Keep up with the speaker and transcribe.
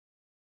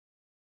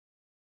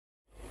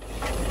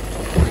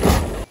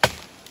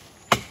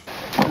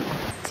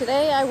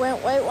Today I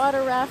went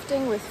whitewater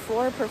rafting with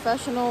 4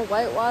 professional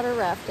whitewater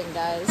rafting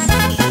guys.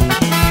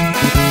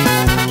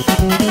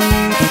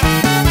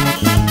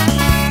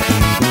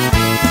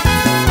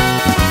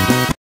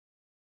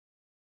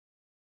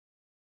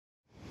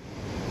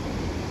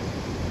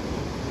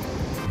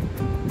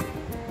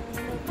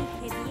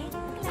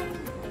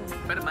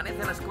 Permanece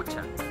a la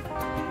escucha.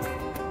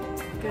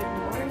 Good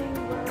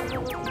morning,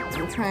 world.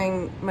 I'm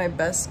trying my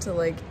best to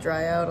like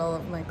dry out all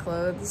of my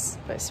clothes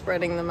by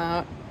spreading them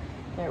out.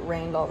 It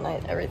rained all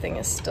night. Everything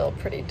is still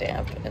pretty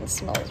damp and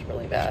smells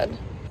really bad.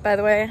 By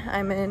the way,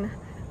 I'm in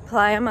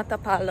Playa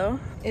Matapalo.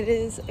 It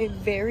is a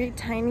very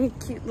tiny,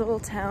 cute little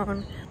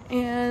town,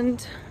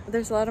 and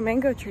there's a lot of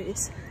mango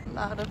trees. A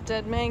lot of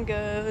dead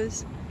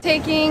mangoes.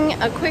 Taking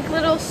a quick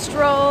little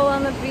stroll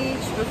on the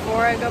beach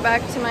before I go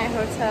back to my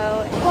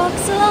hotel.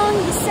 Walks along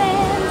the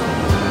sand,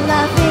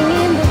 laughing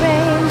in the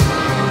rain.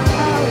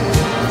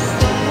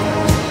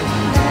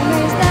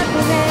 Memories that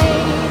we made.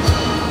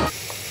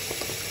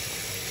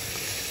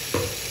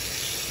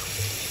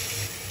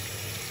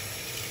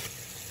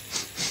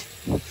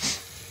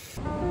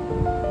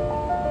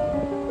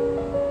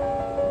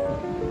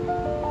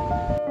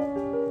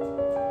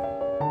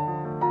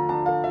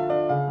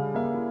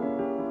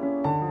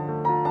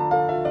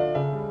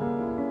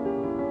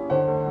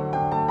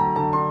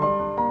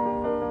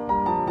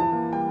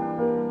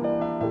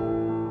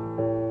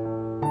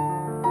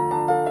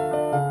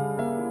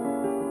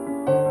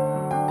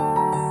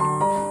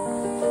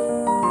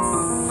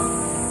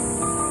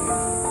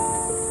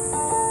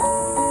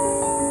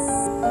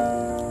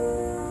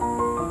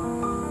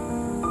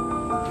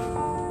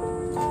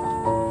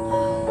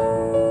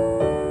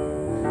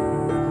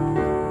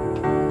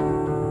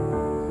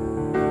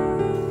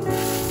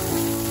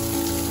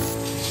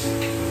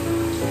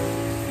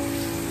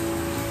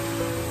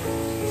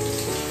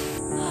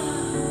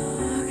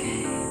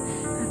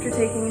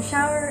 Taking a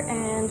shower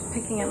and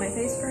picking up my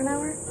face for an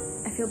hour,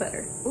 I feel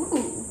better.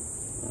 Ooh,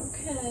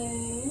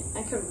 okay.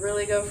 I could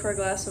really go for a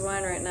glass of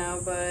wine right now,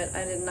 but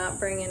I did not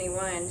bring any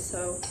wine,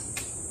 so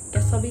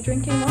guess I'll be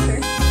drinking water.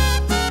 Oops.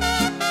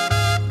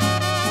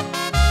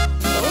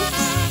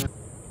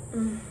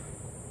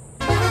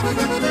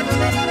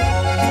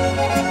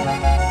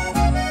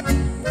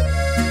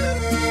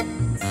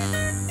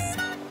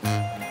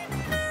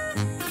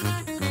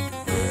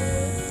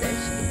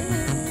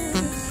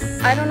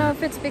 I don't know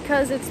if it's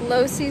because it's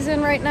low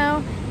season right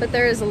now, but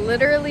there is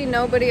literally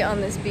nobody on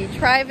this beach.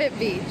 Private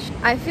beach.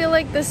 I feel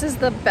like this is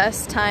the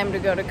best time to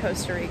go to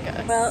Costa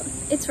Rica. Well,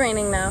 it's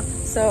raining now,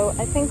 so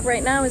I think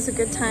right now is a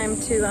good time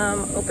to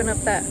open up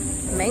that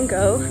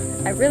mango.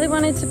 I really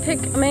wanted to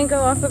pick a mango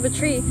off of a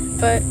tree,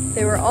 but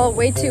they were all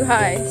way too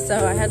high,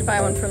 so I had to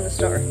buy one from the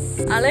store.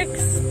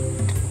 Alex?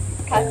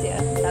 Katya.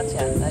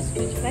 Katya, nice to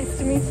meet you. Nice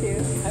to meet you.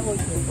 I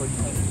worked here for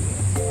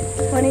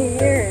 20 years. 20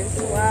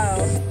 years,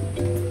 wow.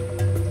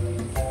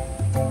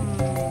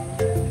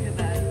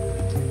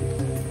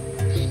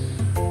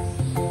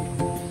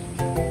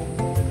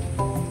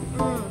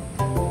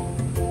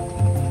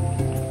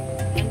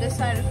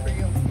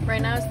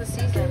 Right now is the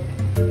season.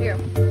 Here.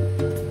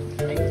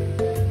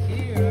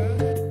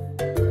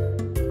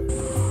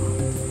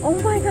 Oh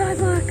my god,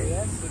 look!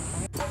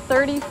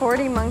 30,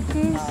 40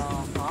 monkeys?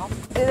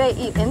 Do they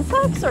eat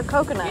insects or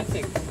coconuts?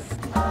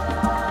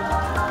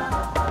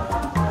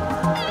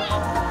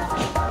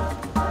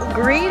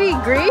 Greedy,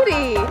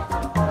 greedy!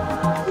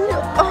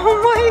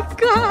 Oh my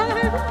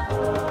god!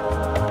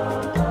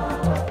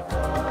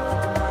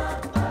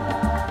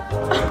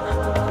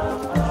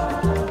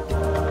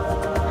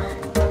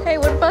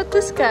 What about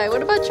this guy?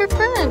 What about your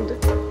friend?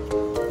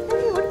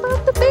 Hey, what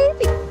about the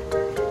baby?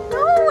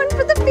 No, one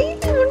for the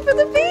baby, one for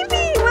the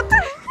baby! What the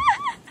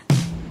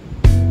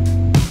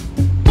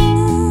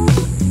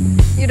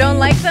heck? You don't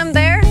like them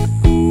there?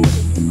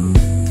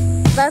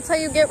 That's how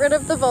you get rid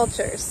of the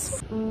vultures.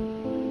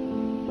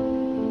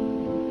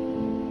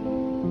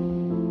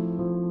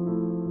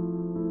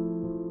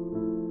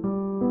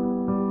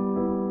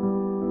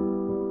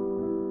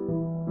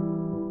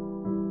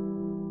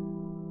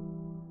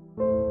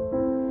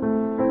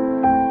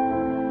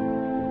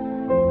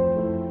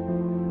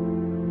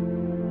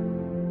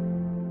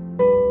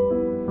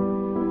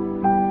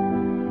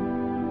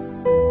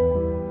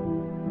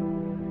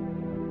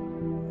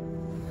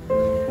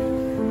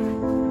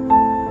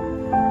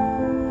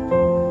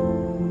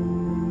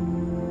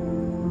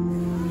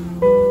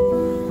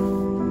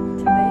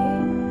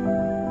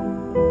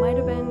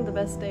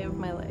 Day of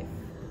my life.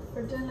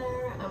 For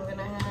dinner, I'm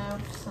gonna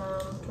have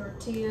some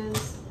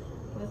tortillas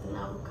with an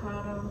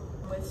avocado,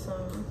 with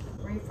some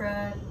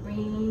refried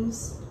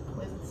beans,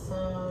 with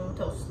some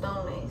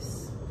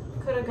tostones.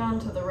 Could have gone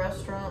to the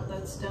restaurant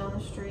that's down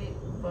the street,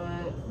 but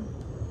I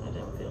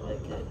didn't feel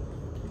like it.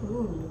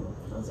 Ooh,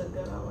 that was a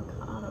good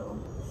avocado.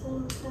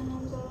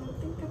 Sometimes all I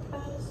think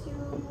about is you.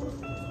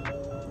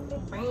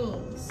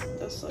 Brains.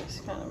 This looks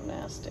kind of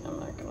nasty, I'm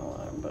not gonna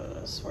lie, but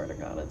I swear to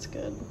God it's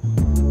good.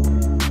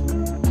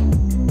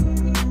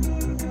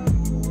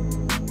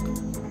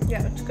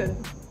 Yeah, it's good.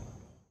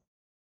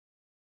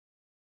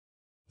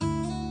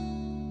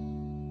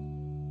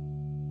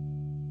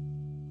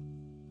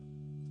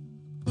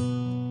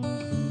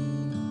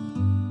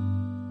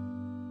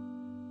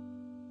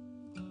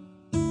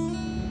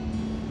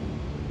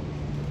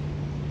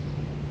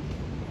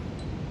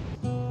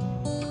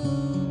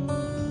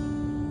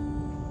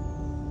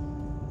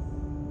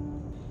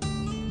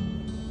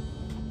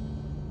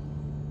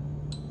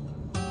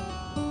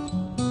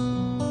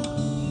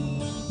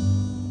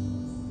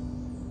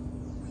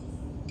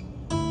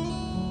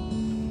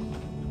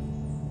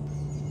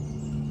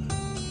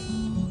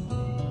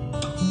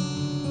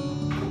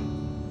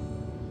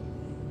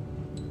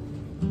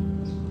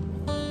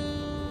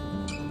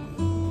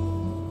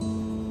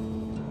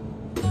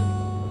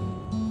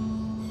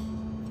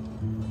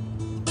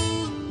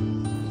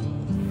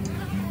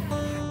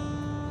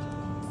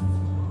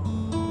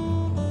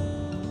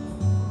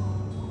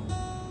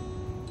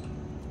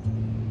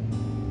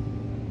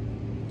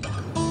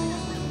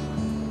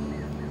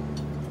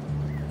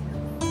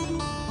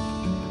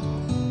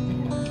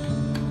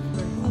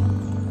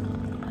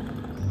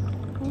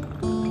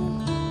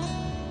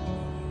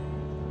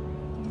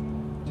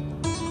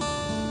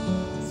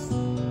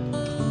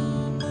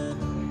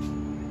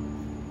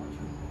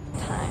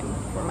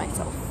 for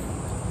myself.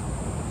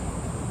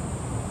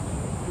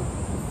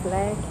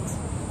 Reflect,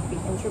 be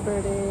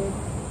introverted,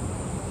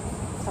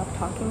 stop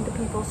talking to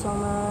people so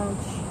much.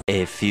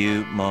 A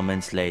few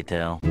moments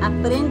later.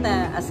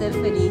 Aprenda a ser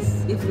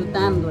feliz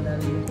disfrutando la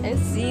vida.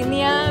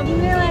 Celia,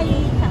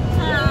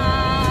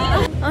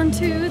 on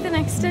to the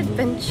next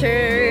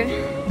adventure.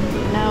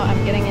 Now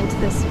I'm getting into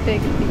this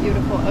big,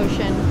 beautiful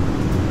ocean.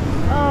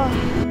 Oh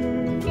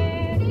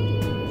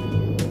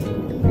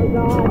my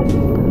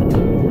God.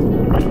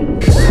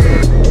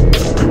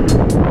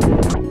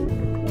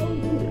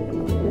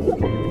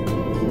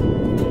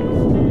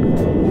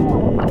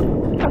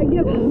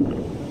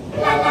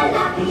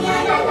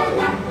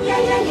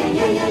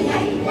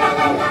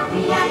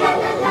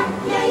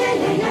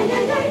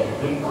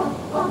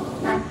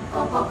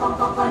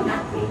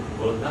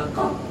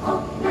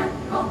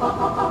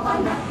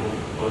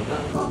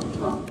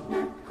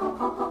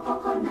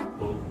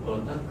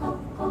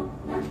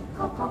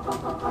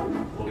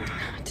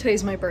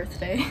 Today's my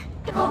birthday.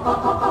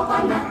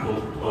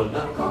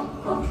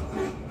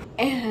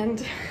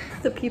 And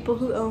the people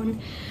who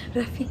own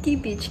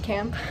Rafiki Beach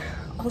Camp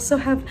also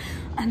have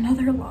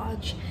another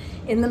lodge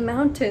in the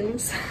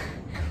mountains.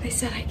 They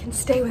said I can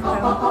stay with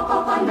them.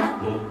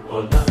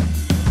 Rafiki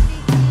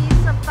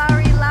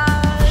Safari Lodge.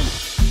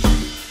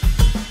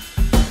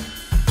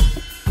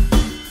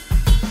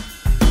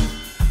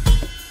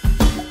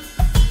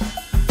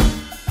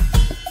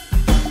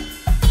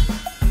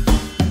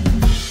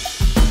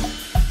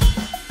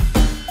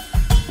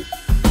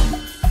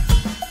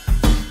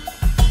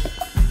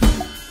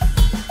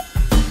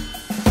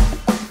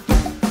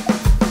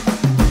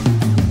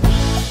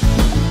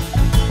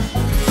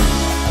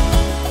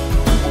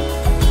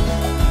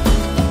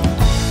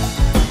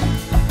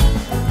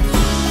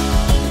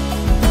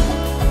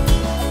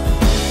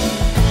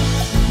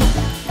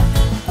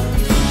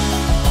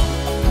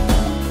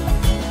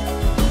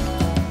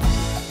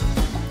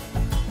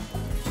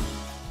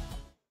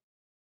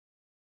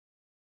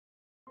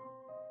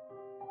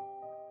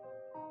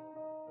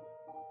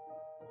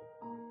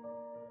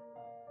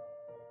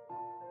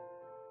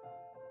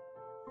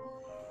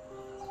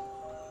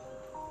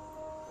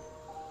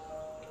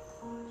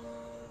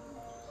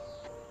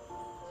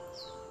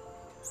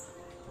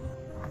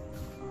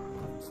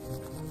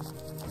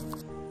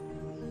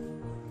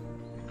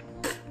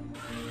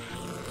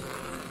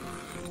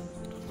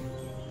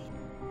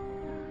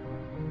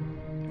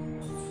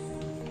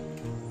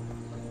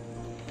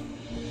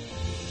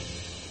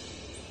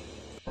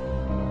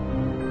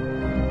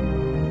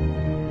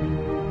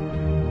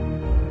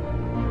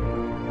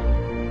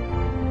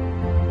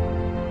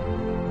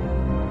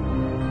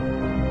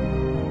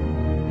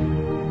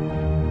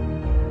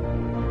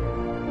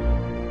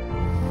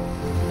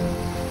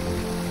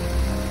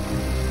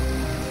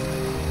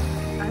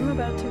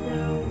 About to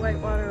go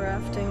whitewater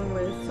rafting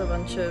with a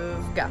bunch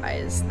of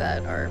guys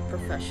that are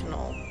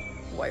professional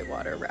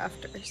whitewater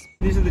rafters.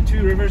 These are the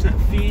two rivers that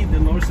feed the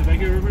lower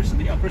Savegre River, so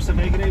the upper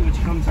Savegre, which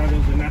comes out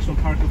of the National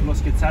Park of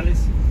Los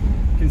Quetzales,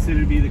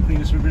 considered to be the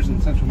cleanest rivers in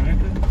Central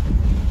America,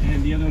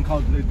 and the other one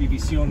called the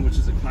Division, which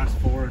is a class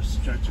 4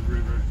 stretch of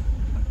river.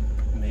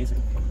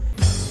 Amazing.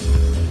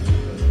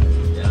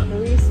 Yeah.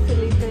 Luis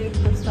Felipe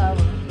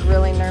Gustavo.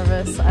 Really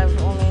nervous. I've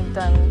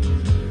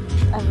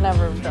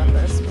never done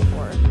this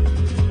before.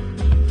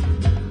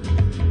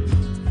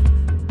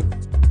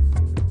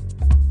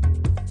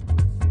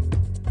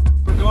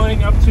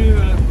 Going up to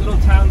a little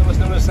town that was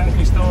known as San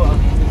Cristóbal.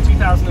 In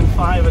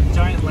 2005, a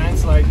giant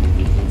landslide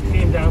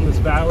came down this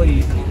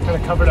valley and kind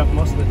of covered up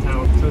most of the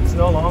town. So it's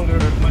no longer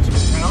much of a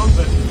town,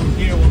 but from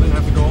here we'll then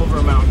have to go over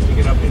a mountain to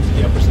get up into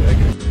the upper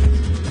Savegre.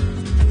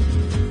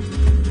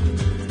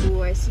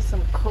 Ooh, I see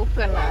some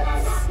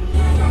coconuts.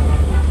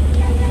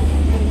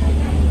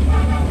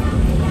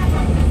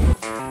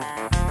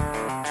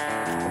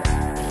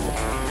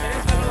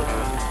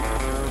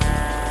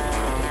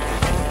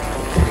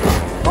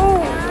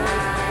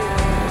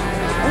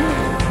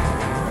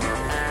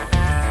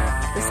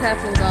 This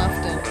happens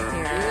often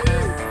here.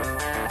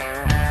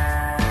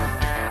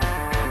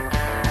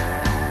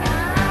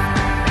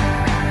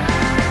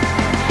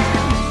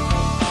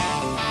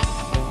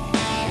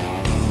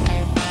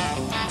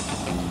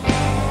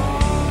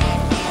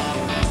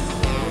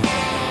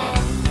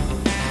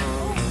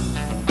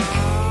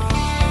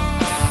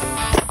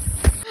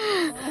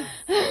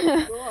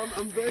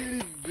 I'm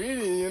barely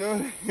breathing, you know?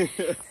 I'm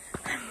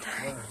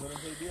dying.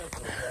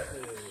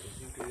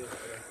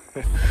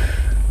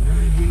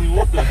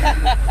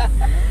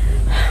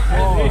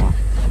 Oh,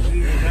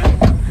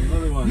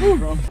 another one.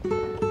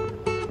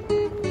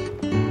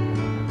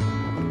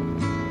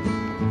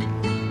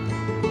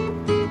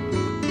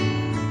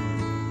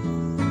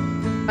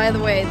 By the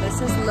way,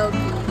 this is Loki.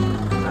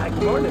 Hi,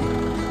 good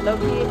morning.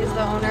 Loki is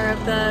the owner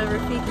of the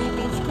Rafiki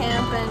Beach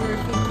Camp and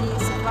Rafiki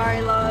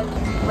Safari Lodge.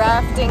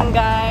 Rafting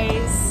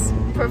guys,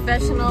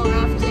 professional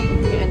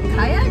rafting and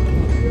kayak?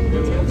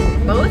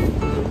 Both?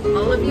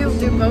 All of you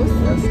do both?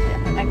 Yes.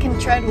 I can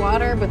tread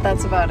water, but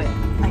that's about it.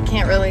 I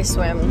can't really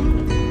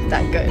swim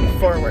that good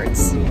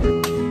forwards.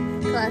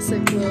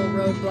 Classic little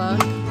roadblock.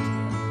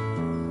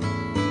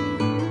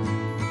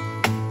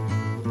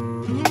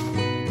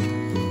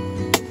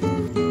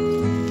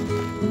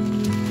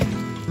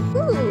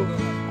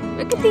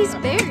 at these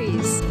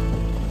berries.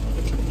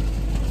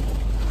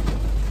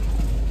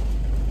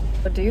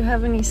 Do you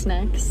have any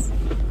snacks?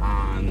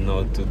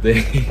 Not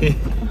today.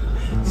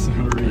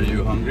 Sorry. Are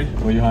you hungry?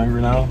 Are you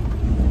hungry now?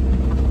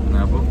 An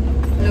apple?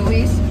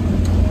 Luis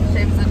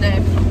saves the day.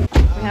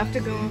 We have to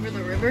go over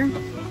the river. I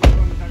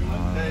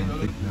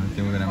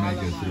think we're gonna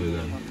make it through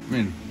that. I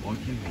mean,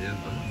 walking, yes,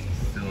 but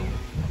still a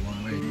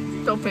long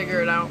way. Still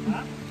figure it out.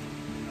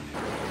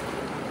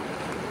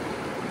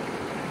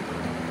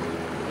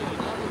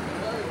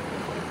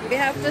 We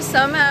have to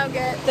somehow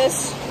get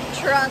this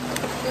truck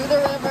through the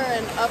river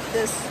and up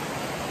this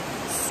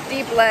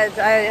steep ledge.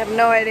 I have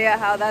no idea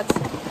how that's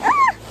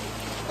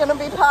gonna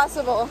be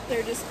possible.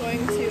 They're just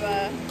going to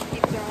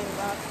keep throwing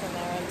rocks in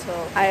there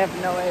until I have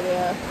no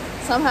idea.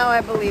 Somehow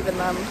I believe in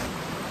them.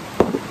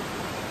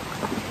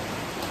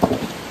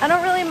 I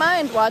don't really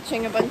mind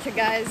watching a bunch of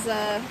guys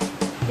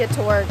get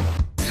to work.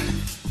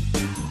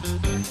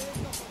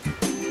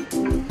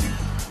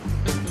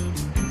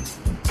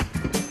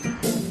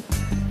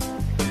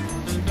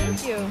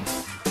 Thank you.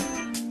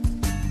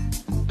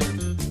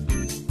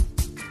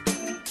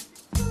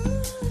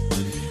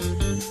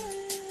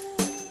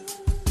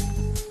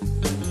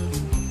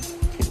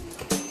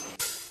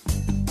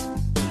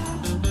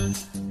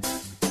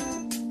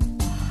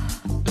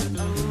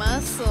 A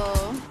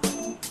mussel.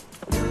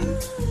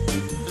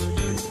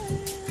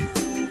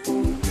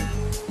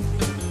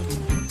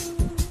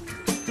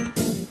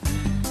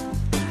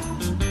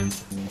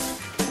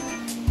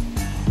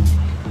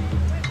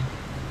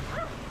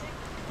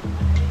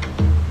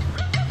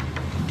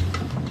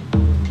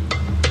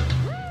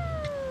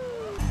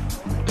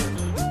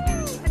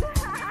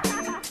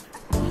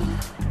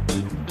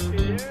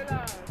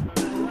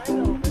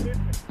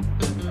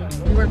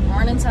 You were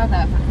born in South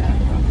Africa,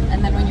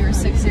 and then when you were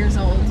 6 years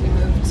old, you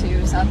moved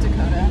to South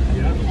Dakota,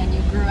 and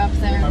you grew up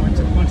there. I went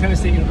to Montana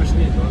State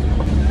University as well.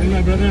 Then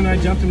my brother and I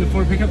jumped in the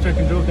Ford pickup truck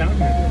and drove down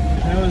here.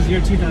 That was year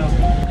 2000.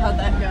 How'd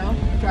that go?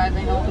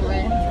 Driving all the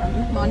way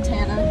from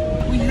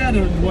Montana? We had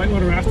a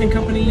whitewater rafting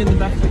company in the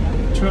back of the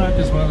truck,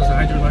 as well as a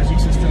hydrologic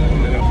system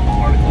and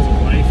articles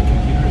of life,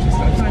 computers and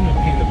stuff. It's kind of a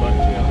pain in the butt, to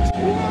be honest.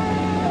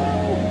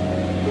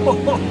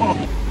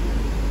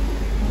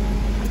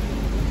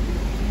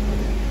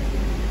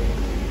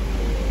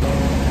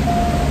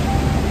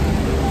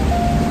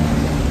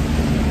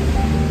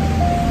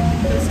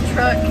 This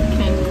truck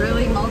can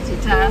really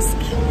multitask.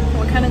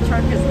 What kind of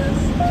truck is this?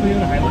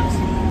 Toyota Hilux.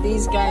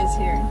 These guys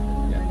here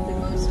are the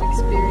most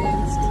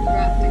experienced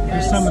rafting guys.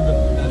 There's some of the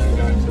best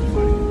guys that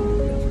fight,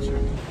 that's for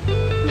sure.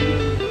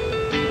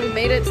 We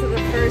made it to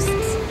the first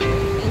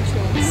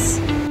entrance.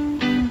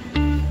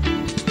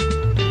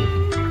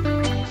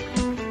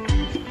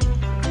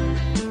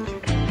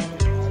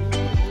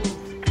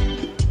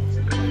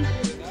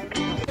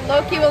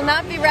 Loki will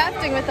not be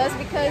rafting with us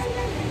because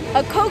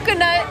a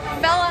coconut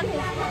fell on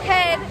his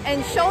head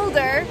and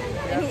shoulder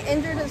and he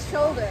injured his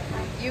shoulder.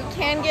 You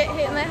can get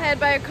hit in the head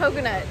by a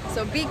coconut,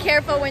 so be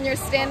careful when you're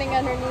standing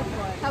underneath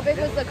one. How big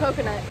was the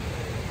coconut?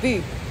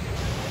 Big.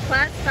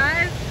 Class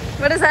 5?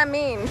 What does that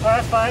mean?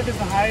 Class 5 is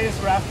the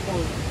highest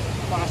raftable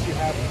class you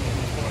have in the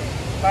sport.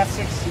 Class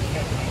 6 you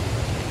can't do.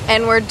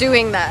 And we're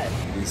doing that.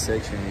 This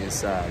section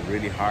is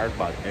really hard,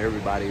 but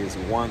everybody is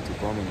want to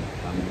come in.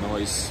 I know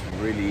it's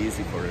really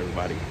easy for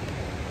everybody.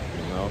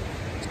 You know,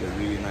 it's got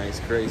really nice,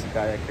 crazy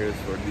kayakers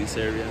for this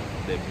area.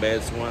 The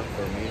best one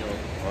for me,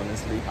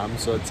 honestly. I'm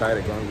so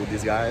excited going with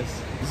these guys.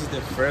 This is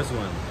the first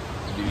one,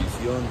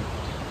 Division.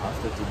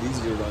 After to this,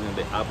 you're going in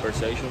the upper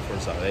section for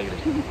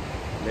Savegre.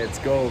 Let's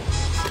go.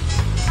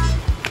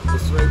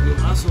 Let's try the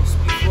muscles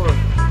before.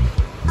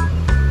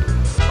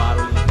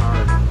 Paddling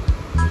hard.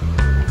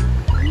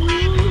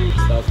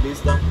 ¿Estás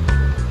lista?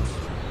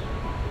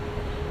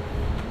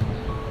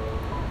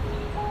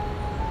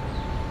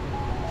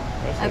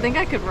 I think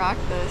I could rock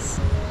this.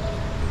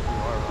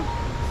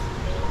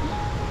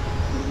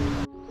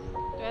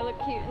 Do I look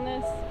cute in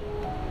this?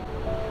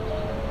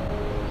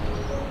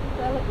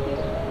 Do I look cute?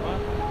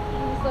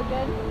 Does this look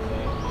good?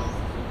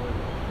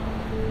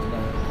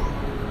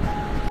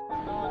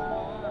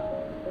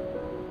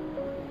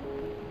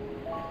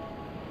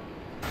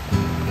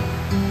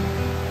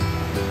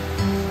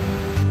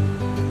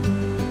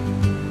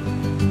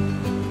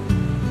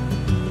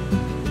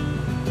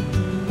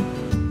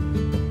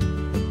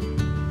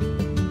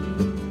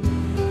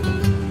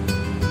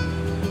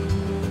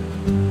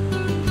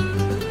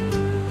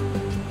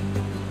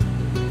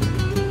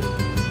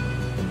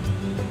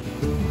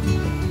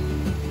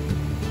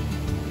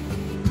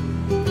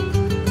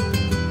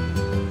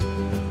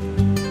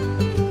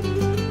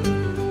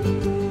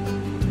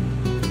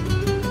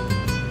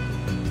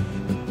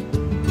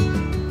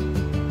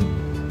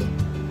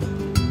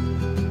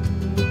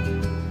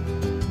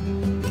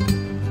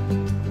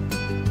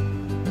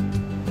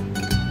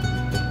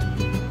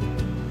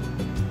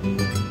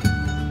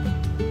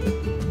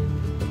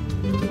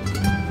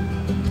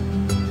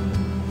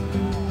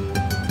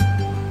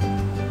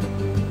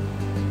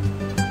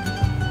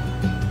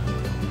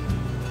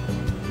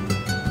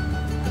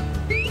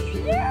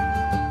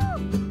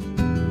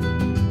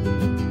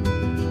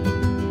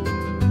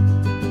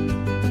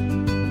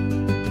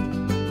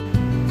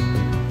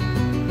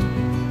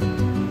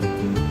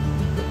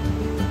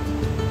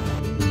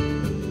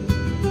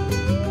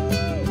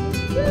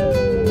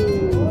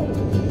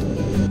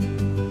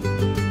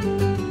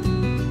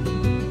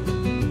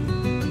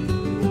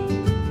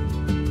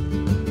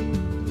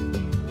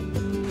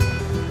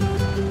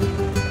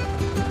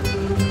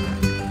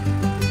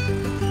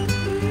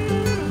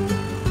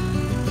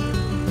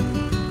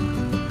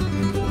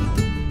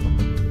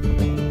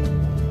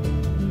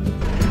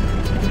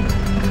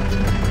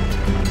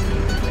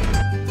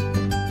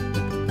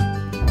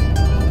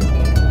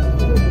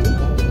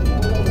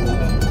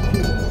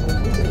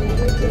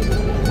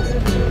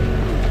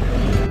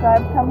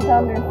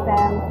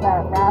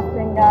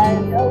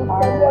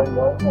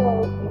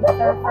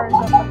 surfers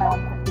of the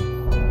mountains.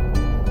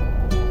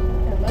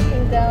 We're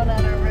looking down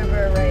at a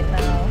river right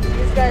now.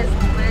 These guys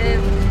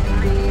live,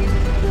 breathe,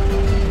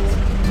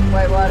 eat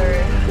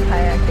whitewater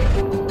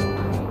kayaking.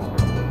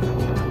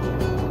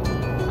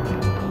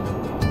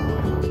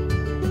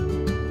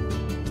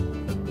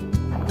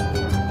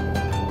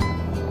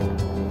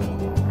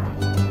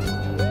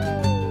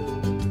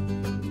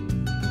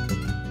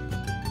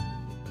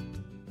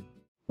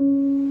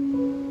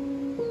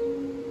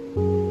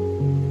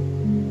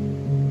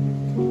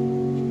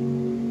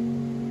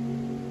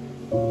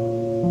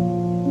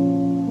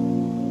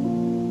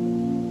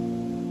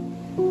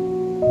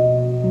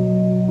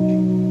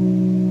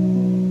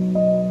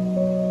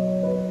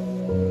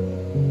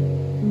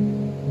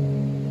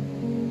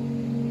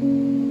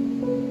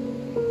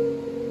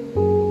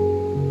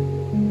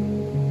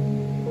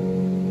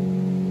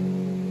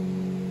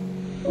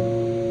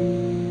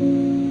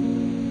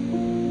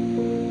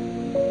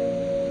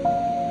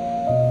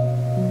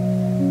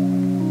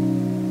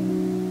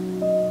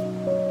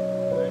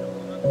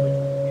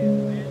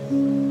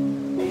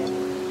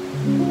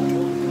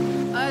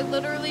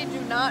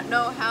 Not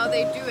know how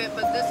they do it,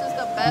 but this is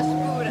the best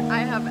food I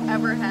have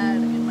ever had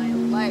in my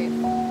life.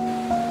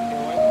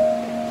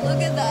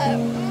 Look at that.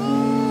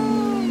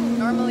 Ooh.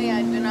 Normally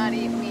I do not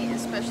eat meat,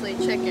 especially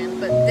chicken,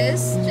 but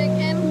this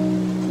chicken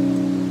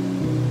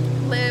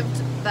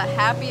lived the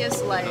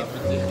happiest life.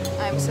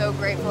 I'm so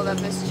grateful that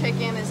this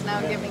chicken is now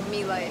giving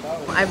me life.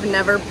 I've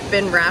never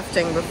been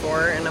rafting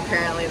before, and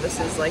apparently this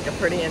is like a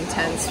pretty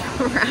intense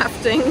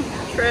rafting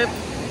trip.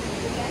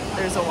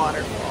 There's a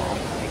waterfall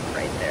like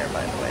right there,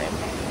 by the way.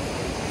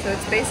 So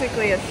it's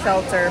basically a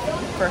shelter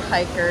for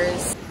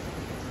hikers.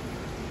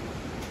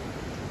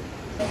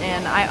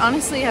 And I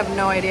honestly have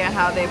no idea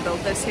how they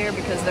built this here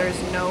because there's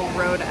no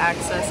road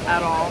access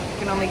at all. You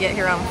can only get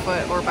here on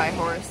foot or by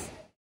horse.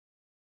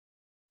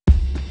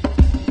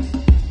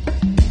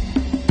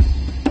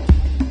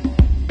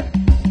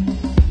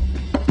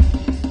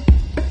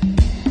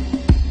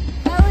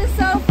 That was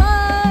so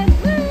fun!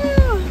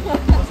 Woo!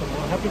 Awesome.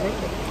 Well, happy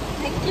birthday.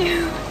 Thank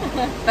you.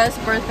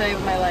 Best birthday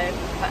of my life.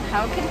 But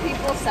how can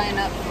people sign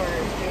up for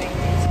doing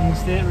these? You can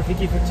stay at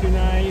Rafiki for 2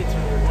 nights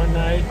or 1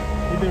 night.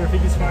 Either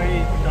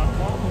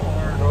rafikisafari.com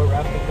or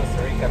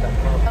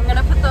raftingcostarica.com. I'm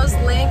gonna put those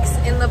links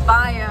in the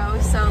bio,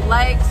 so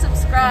like,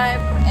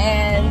 subscribe,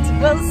 and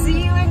we'll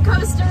see you in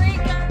Costa Rica.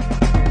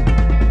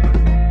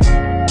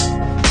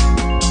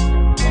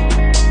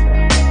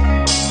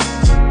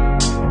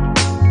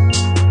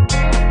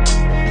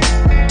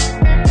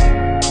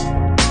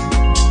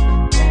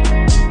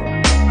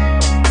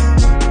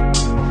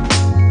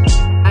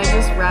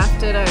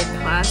 Rafted a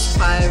class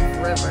 5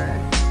 river,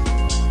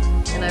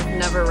 and I've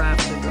never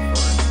rafted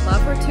before. La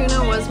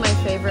Fortuna was my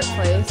favorite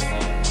place,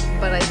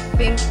 but I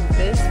think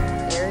this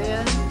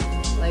area,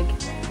 like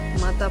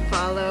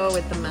Matapalo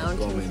with the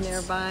mountains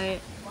nearby.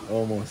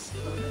 Almost.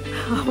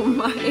 Oh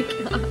my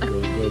god.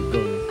 Go.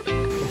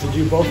 To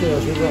do both of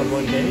those rivers on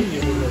one day,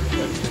 you need a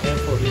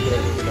handful of people.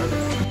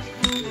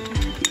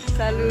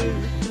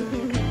 Salud.